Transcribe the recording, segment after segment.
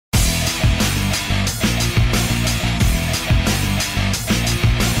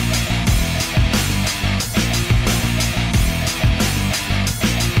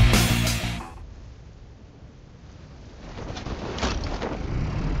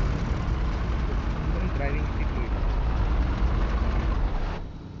driving শিখলো এটা।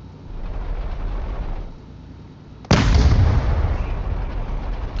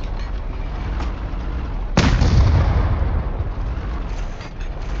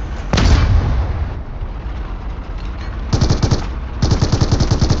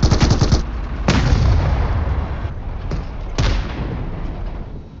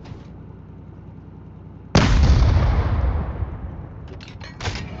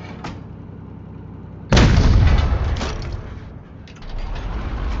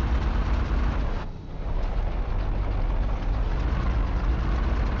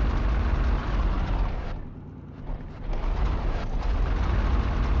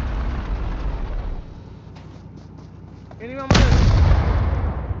 Enemy আমাদের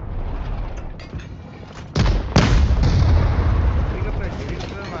পিকআপ করছে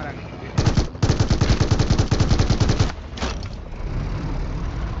রিস্টার মারা গেছে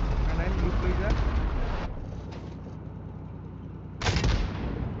কানাই লুট কই যা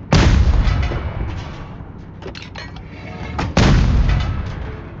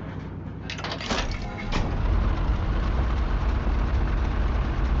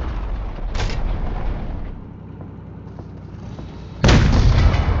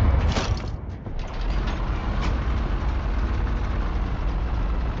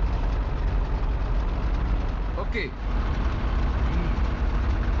Okay.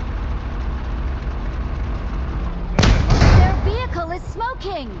 Their vehicle is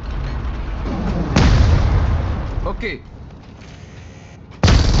smoking. Okay.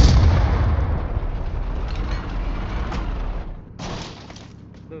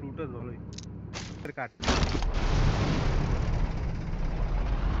 The router ভালোই কাট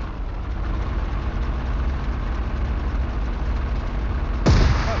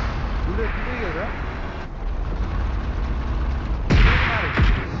দূরে দূরে গেছে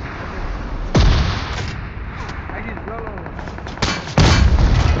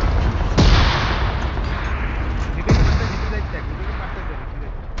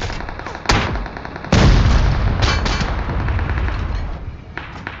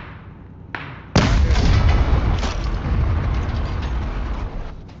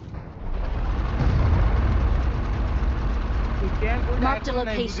Marked a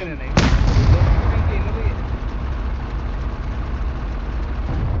location.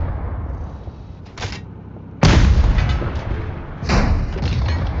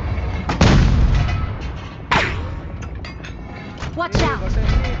 Watch out!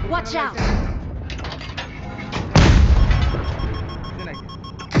 Watch out!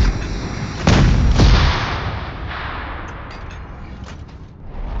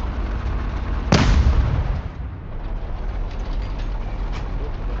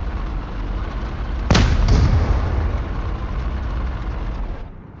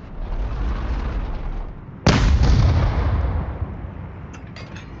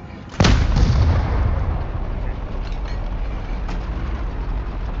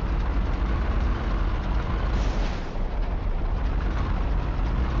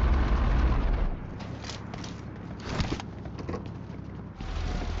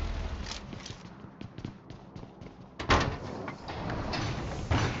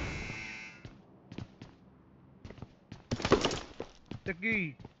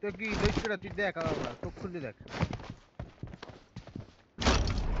 কি লইছরা তুই দেখ আলাদা চোখ খুলে দেখ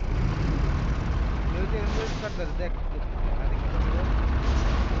নিউজে ইনভেস্ট করতে দেখ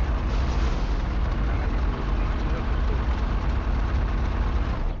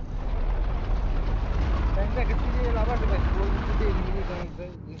ট্যাঙ্কটা কিছু দিয়ে লাভাতে ভাই ওই দিকে এলিমিনেট করে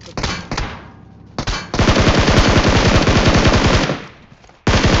জিনিসটা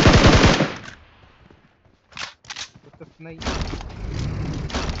তো নাই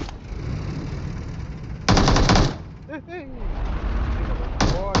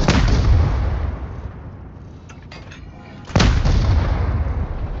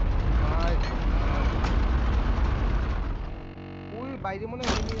বাইরে মনে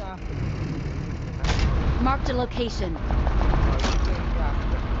হয় Marked a location.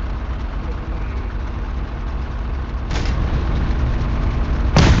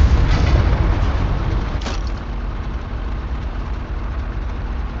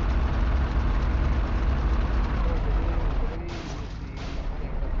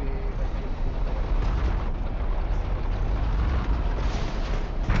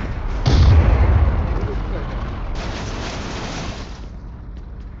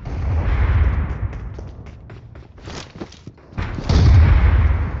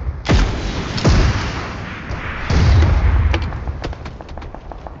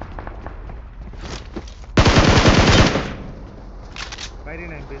 বাইরে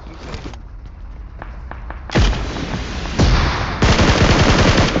নাই বেসমেন্ট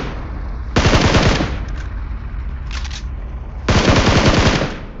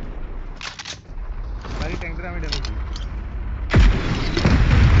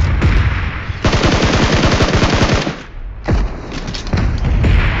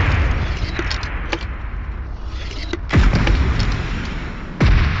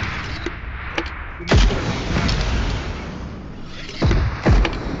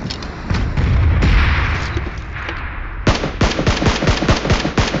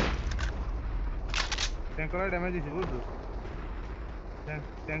ট্যাঙ্কলা ড্যামেজ দিছি বুঝছো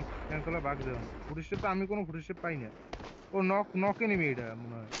ট্যাঙ্কলা বাগ দেওয়া ফুটেস্টেপ তো আমি কোনো ফুটেস্টেপ পাই না ও নক এনিমি এটা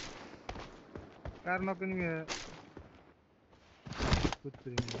মনে হয় কার নক এনিমি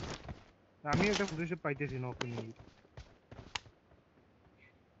আমি একটা ফুটেস্টেপ পাইতেছি নক এনিমি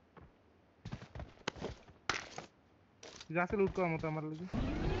যাচ্ছে লুট করার মতো আমার লাগে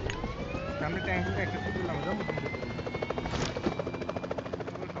সামনে ট্যাঙ্কলা অ্যাক্সেস করতে দিলাম যাবো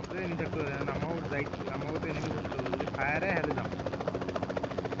সব জায়গায় নিতে করে আমাও তো এনিমি করতে হবে যদি ফায়ারে হেলে যাম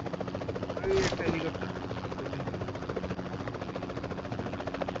ওই একটা হেলিকপ্টার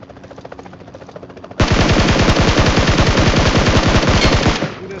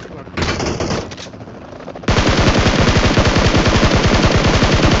দূরে spot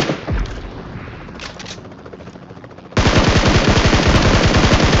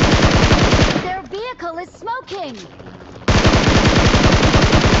Their vehicle is smoking!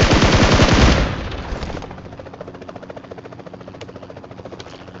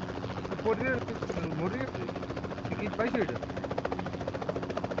 মরে গেছে টিকিট পাইছো এটা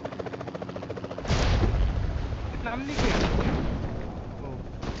নাম লিখে ও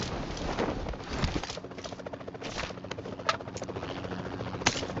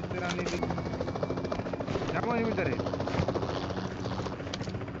যাবো এর ভিতরে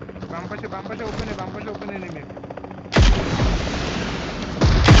বাম পাশে ওপেনে নেমে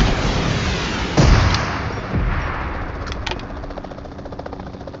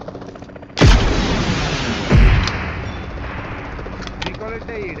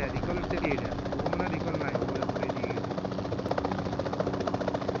রিকলেরটাই এটা ও মনে রিকল নাই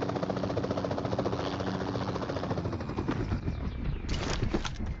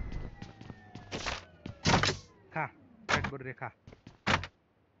খা পেট ভরে রে খা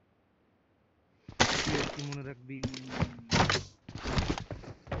কি মনে রাখবি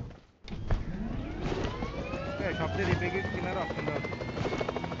সবচেয়ে রিপেকেট কেনার অপশন দেওয়া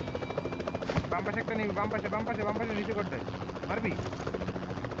বাম পাশে একটা নিবি বাম পাশে নিচে গড়টায় মারবি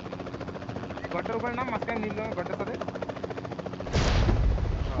গড়টার উপরে নাম মাঝখানে নীল রঙের গড়টার সাথে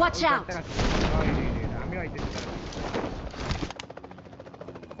Watch out! আমি আইতেছি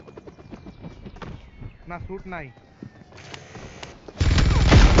না শুট নাই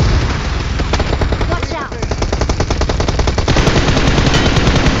Watch out!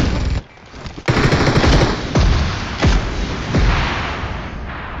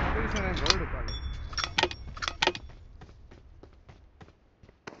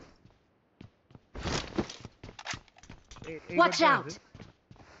 Watch out!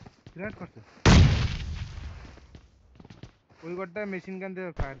 Grenade করছে ওই গড়টা মেশিন গান দিয়ে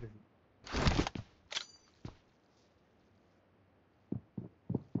ফায়ার দিছে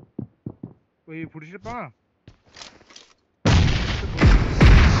ওই ফুটেজে পা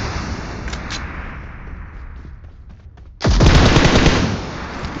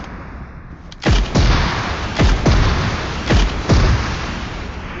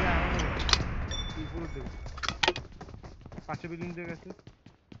পাঁচে বিল্ডিং দিয়ে গেছে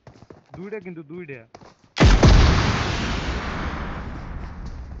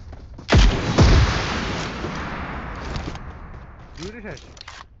দুইটা শেষ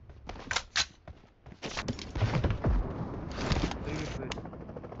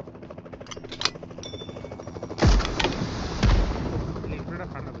লিফটটা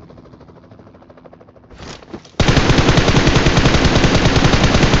ফাটা দিল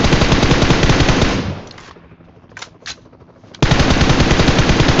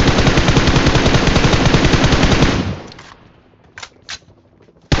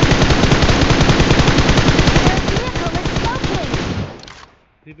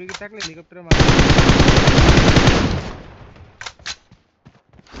রিপেকে থাকলে হেলিকপ্টারে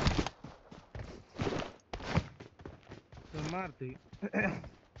মার তুই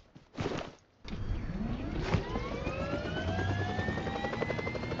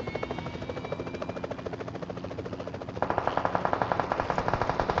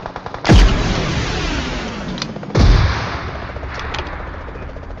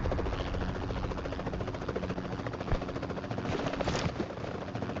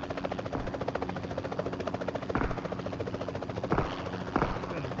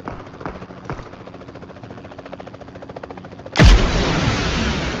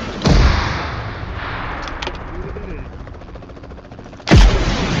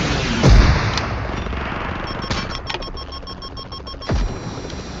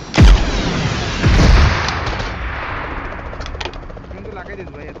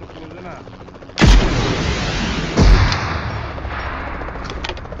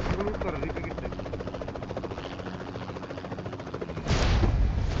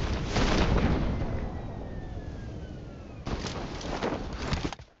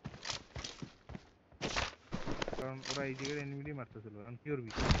এই জায়গায় এনিমিটি মারতেছিল আমি কি করবি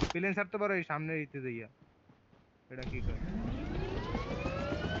প্লেন ছাড়তে পারো এই সামনে দিতে যাইয়া এটা কি কয়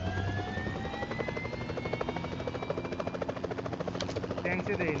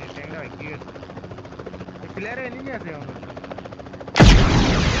ট্যাঙ্কসে দেই না ট্যাঙ্কটা ভাই কি আছে এই প্লেয়ারে এনিমি আছে আমার সামনে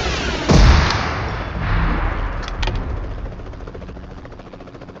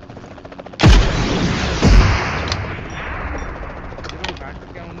এরকম গাছ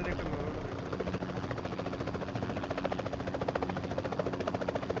কেমন একটা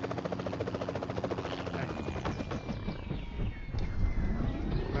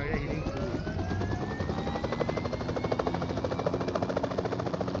হিলিং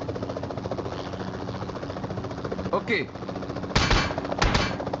ওকে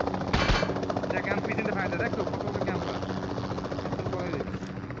ক্যাম্প পিছনে ফায়দা দেখো কত বড় ক্যাম্প একটু পরে দেখি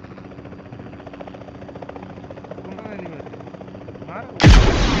কোন এনিমি আছে মার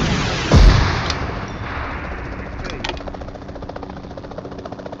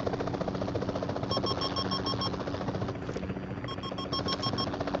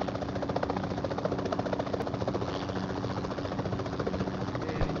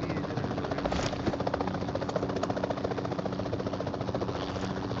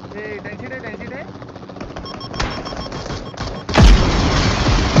এই ডাইনসাইডে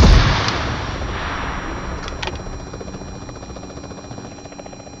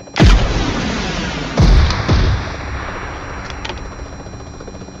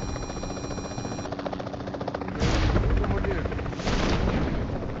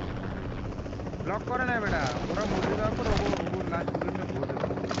ব্লক করে না বেটা ওরা মরে যাওয়ার পর ওর লাস্ট বুলেটটা ভরে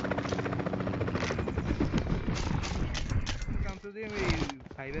কাউন্ট দিয়ে আমি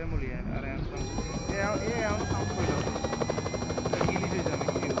ফাইভের মলি আর এ আমার সাউন্ড কইলো গিলি দিয়ে যাবে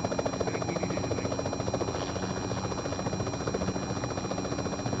গিলি দিয়ে যাবে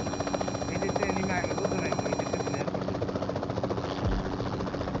এই যে এনিমি আগে বুঝছো না এই যে প্লেয়ার করতে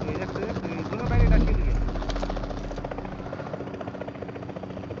তো এই যাচ্ছে এই দুটো বাইরে ডাকিয়ে দিকে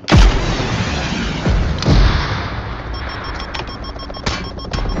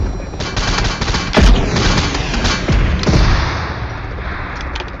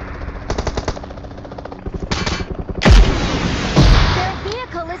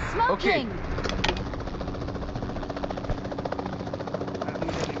Smoking!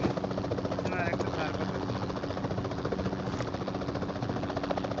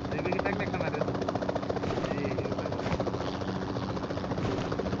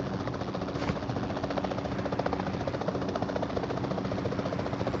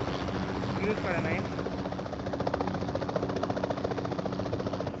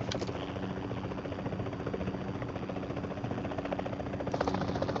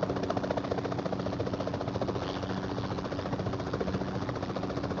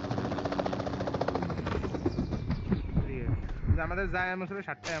 আমাদের যায় আমি আসলে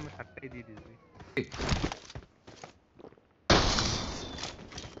 7টায় আমরা 7টায় দিয়ে দিয়েছি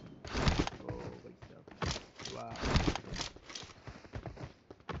ও ভাই সাহেব ওয়াও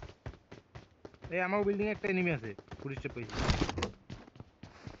এই আমার বিল্ডিং এ একটা এনিমি আছে পুলিশে পাইছি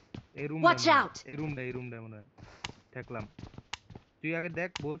এই রুমটা মনে হয় ঠেকলাম তুই আগে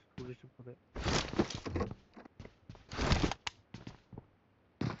দেখ বস পুলিশে পড়ে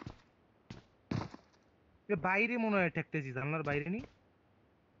এ বাইরে মনে হয় ঠেকতেছি জানলার বাইরে নি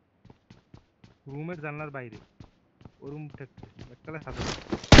রুমের জানলার বাইরে ও রুম ঠেকতেছি একটালে সাথে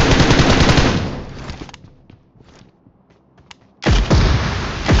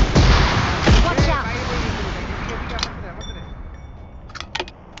Watch out!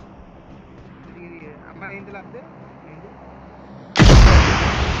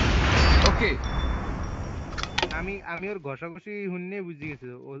 ওকে আমি ওর ঘষাঘষি হুন্নে বুঝে গেছি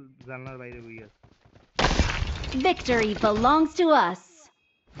ও জানলার বাইরে বই আছে Victory belongs to us.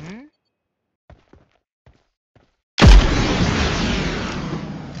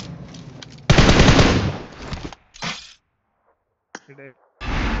 এটা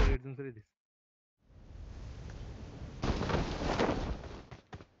রেড জোন ছেড়ে দিস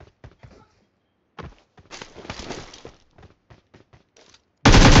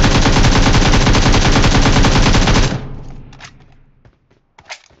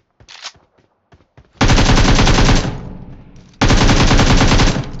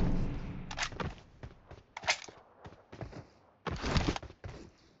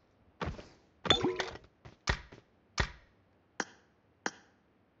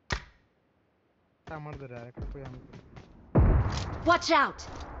আমার ধরে আরেকটা কই আমি Watch out!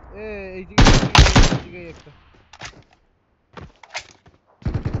 এই দিকে একটা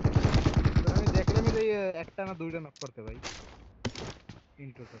আমি দেখলাম যে একটা না দুইটা নক করতে ভাই ইন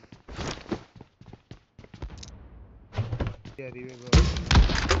টোটাল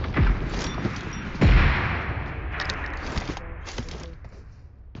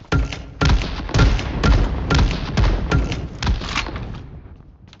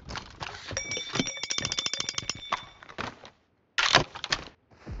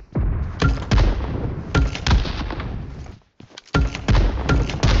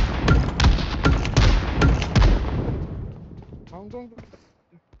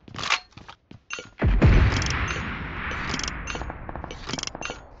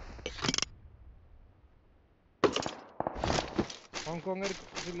হংকংয়ের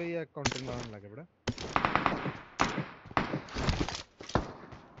কিছু লইয়া কন্টেন্ট বানানো লাগে বড়া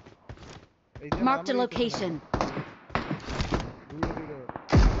Marked a location.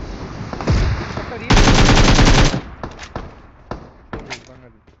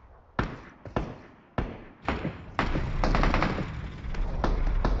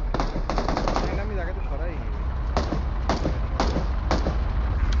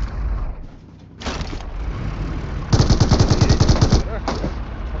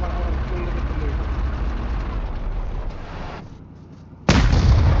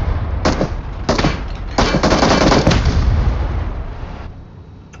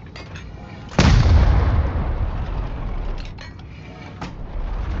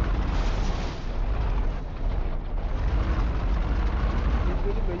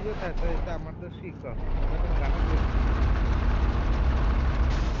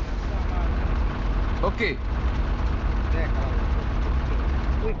 Okay.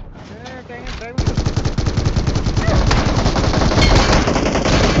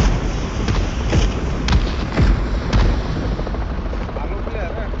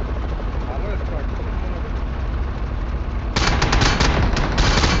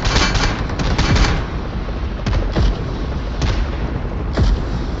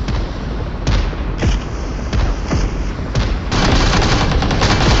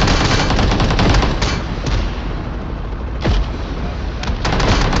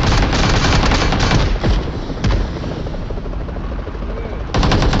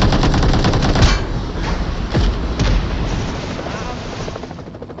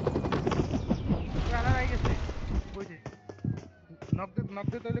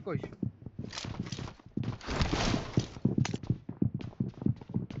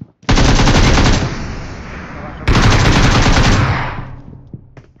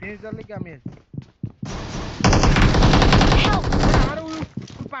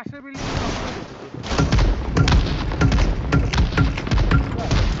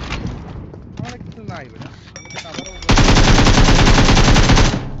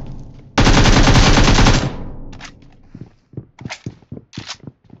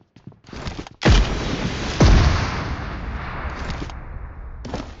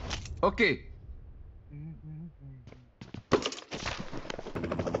 Okay.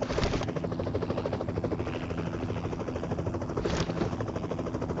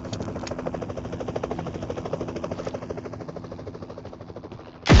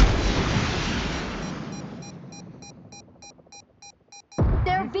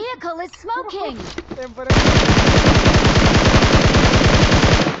 Their vehicle is smoking.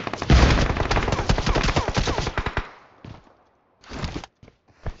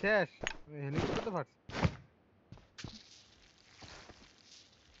 শেষ হেলিকপ্টার তো ফাটছে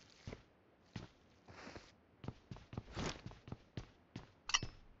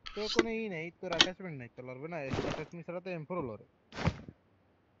তো কোনো ই নাই তোর অ্যাটাচমেন্ট নাই তো লড়বে না অ্যাটাচমেন্ট ছাড়া তো M4 লড়ে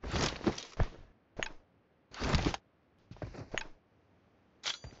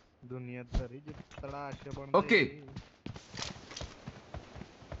दुनियादारी जो तलाश बन Okay.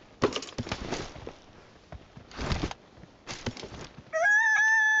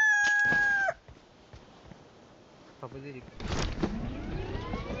 सब जी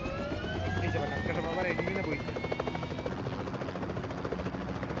এই যে বাটা বাবার এডিটিং না বইছে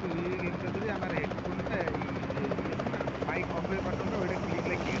তুই গেম করতে আমার হেডফোনটা মাইক অফ হয়ে পারতো ওটা ক্লিক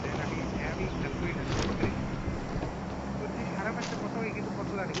লাগিয়ে দেয় আমি খেয়াল করি না তো তুই সারা পাশে কথা হয় কিন্তু কত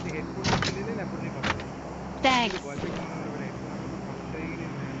জানি কিন্তু হেডফোন খুলে দিলে ল্যাপটপে কথা Thanks.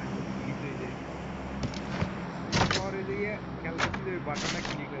 और ये খেয়াল করছি যে বাটনটা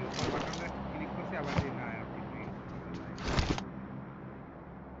ক্লিক করে বাটনটা ক্লিক করতে আবার না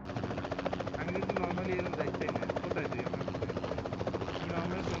আমি কিন্তু নরমালি এরকম যাইতে না কোথায় যাই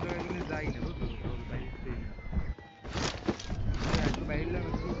নরমালি কোন জায়গায় গেলে যাই না বুঝছো রোল বাইরে না একটু বাইরে না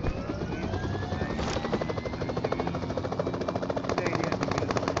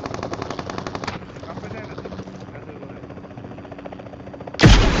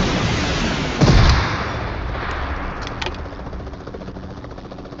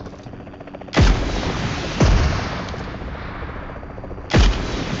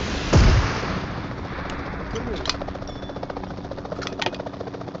করবে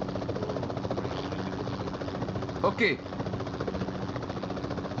Okay.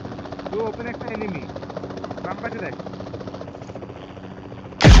 তো ওপেন একটা এনিমি বাম পাশে দেখ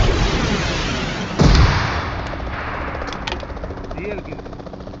রিয়েল কিন্তু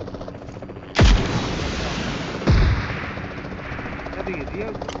এদিকে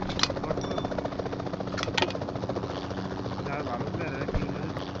রিয়েল যার ভালো প্লেয়ার কি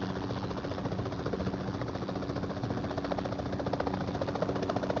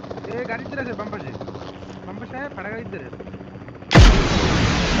এ গাড়ি ধরে আছে বাম পাশে ফাড়া গাড়ি ধরে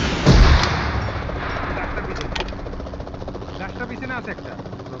গাছটা পিছনে আছে একটা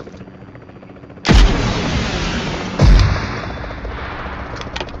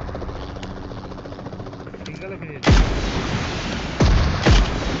সিঙ্গেলে ফিনিশ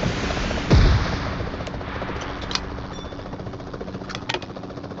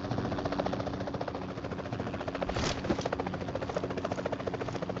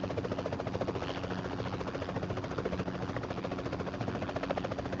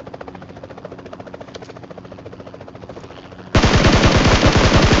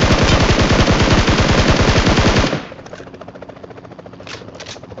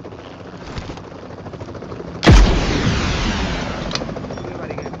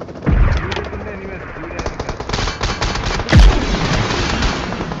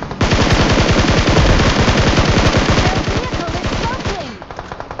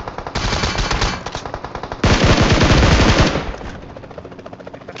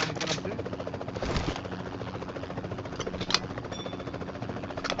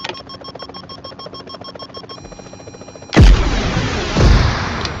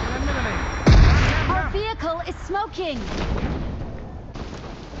Smoking!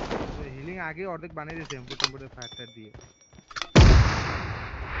 হিলিং আগে অর্ধেক বানিয়ে দিয়েছে এমপুটের ফায়ার দিয়ে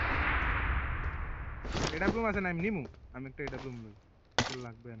এটা ব্লুম আছে না আমি নিমু আমি একটা এটা ব্লুম লই ফুল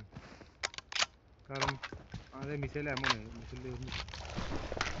লাগবে না কারণ আমাদের মিসাইল এমন মিসাইল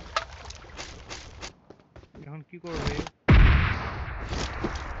এখন কি করবে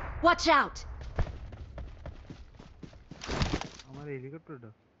Watch out! আমার হেলিকপ্টারটা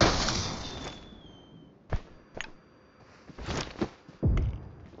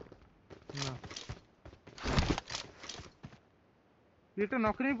না এটা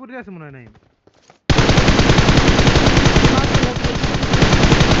নকরেই পড়ে আছে মনে হয় নাই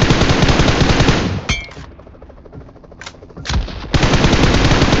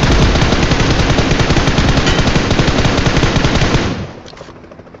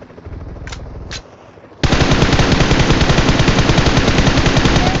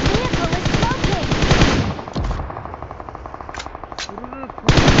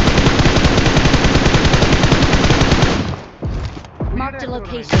Marked a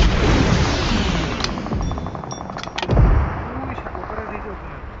location.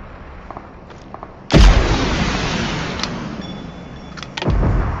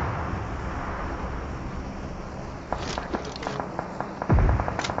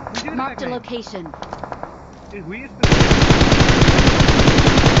 Marked a location.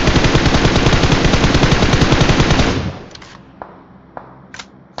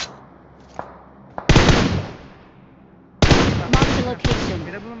 Marked a location.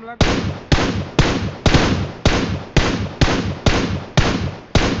 No.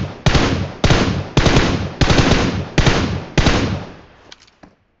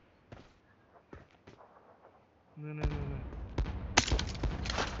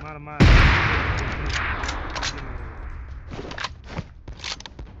 মার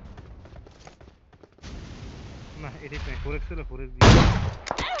না এডিট নাই ফোরেক্স ছিল ফোরেক্স দিয়ে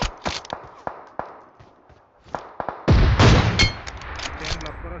ট্যাঙ্ক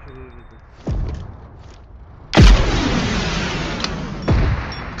লক করা শুরু হয়ে গেছে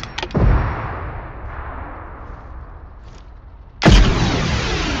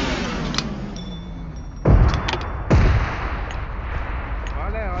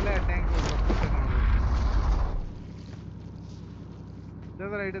ওলে ট্যাঙ্ক লক করতে না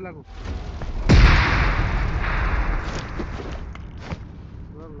দাদা রাইডে লাগো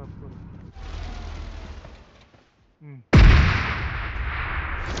লক করো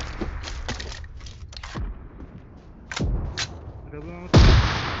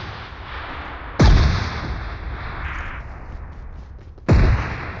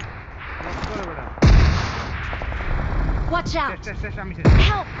Watch out!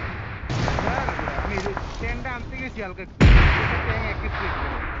 Help! আমি ট্যাঙ্কটা আনতে গেছি হালকা ট্যাঙ্ক এক স্পিড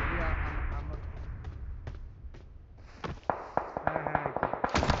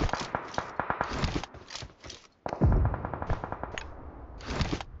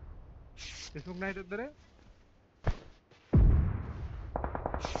ফেসবুক নাইটের ধরে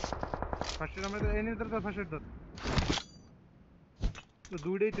ফার্স্টের আমরা এনে তো ফার্স্টের তো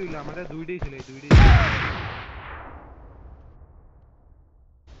দুইটাই তুইলা আমাদের দুইটাই ছিল এই দুইটাই